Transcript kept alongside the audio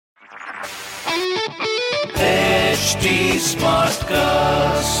HT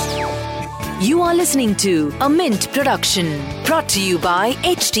Smartcast. You are listening to a Mint production brought to you by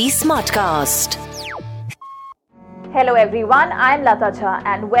HT Smartcast. Hello everyone, I am Lata Jha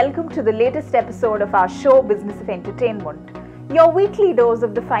and welcome to the latest episode of our show Business of Entertainment, your weekly dose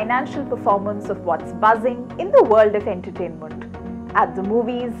of the financial performance of what's buzzing in the world of entertainment, at the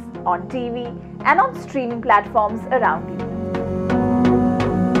movies, on TV and on streaming platforms around you.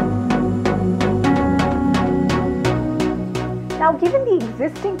 Now, given the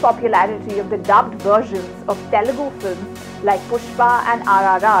existing popularity of the dubbed versions of Telugu films like Pushpa and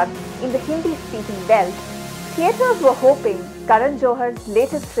RRR in the Hindi-speaking belt, theatres were hoping Karan Johar's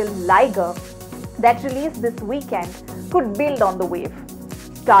latest film Liger, that released this weekend, could build on the wave.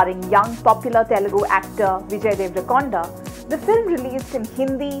 Starring young popular Telugu actor Vijay Deverakonda, the film released in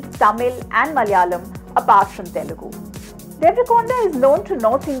Hindi, Tamil and Malayalam apart from Telugu. Deverakonda is known to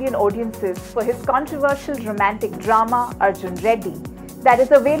North Indian audiences for his controversial romantic drama Arjun Reddy that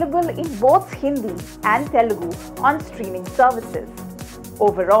is available in both Hindi and Telugu on streaming services.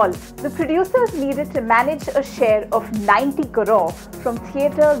 Overall, the producers needed to manage a share of 90 crore from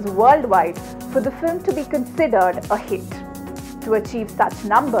theatres worldwide for the film to be considered a hit. To achieve such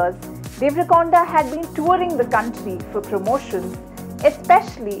numbers, Deverakonda had been touring the country for promotions,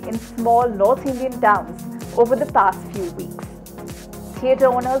 especially in small North Indian towns over the past few weeks. Theatre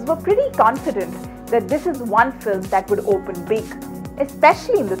owners were pretty confident that this is one film that would open big,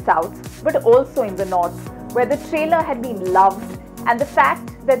 especially in the south, but also in the north, where the trailer had been loved and the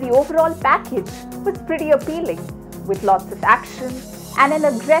fact that the overall package was pretty appealing, with lots of action and an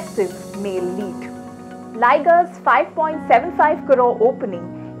aggressive male lead. Liger's 5.75 crore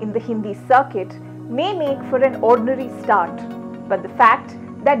opening in the Hindi circuit may make for an ordinary start, but the fact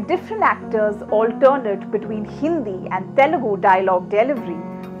that different actors alternate between Hindi and Telugu dialogue delivery,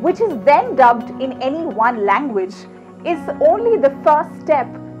 which is then dubbed in any one language, is only the first step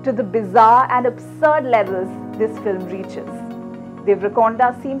to the bizarre and absurd levels this film reaches. Deverakonda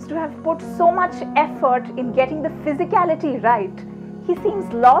seems to have put so much effort in getting the physicality right, he seems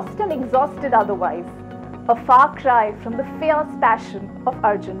lost and exhausted otherwise, a far cry from the fierce passion of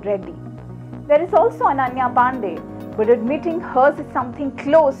Arjun Reddy. There is also Ananya Pandey, but admitting hers is something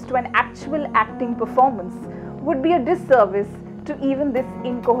close to an actual acting performance would be a disservice to even this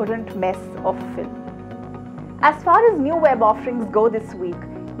incoherent mess of a film. As far as new web offerings go this week,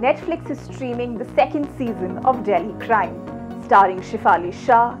 Netflix is streaming the second season of Delhi Crime, starring Shefali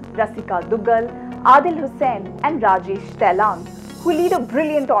Shah, Rasika Duggal, Adil Hussain and Rajesh Telang, who lead a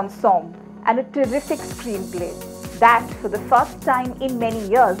brilliant ensemble and a terrific screenplay that, for the first time in many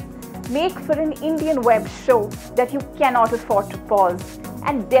years, make for an Indian web show that you cannot afford to pause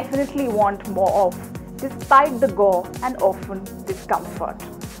and definitely want more of, despite the gore and often discomfort.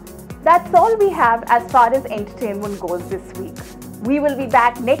 That's all we have as far as entertainment goes this week. We will be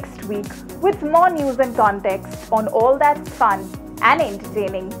back next week with more news and context on all that's fun and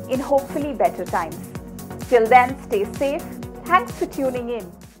entertaining in hopefully better times. Till then, stay safe. Thanks for tuning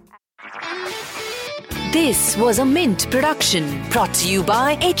in. This was a Mint production brought to you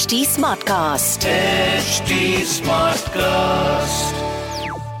by HT Smartcast. HT Smartcast.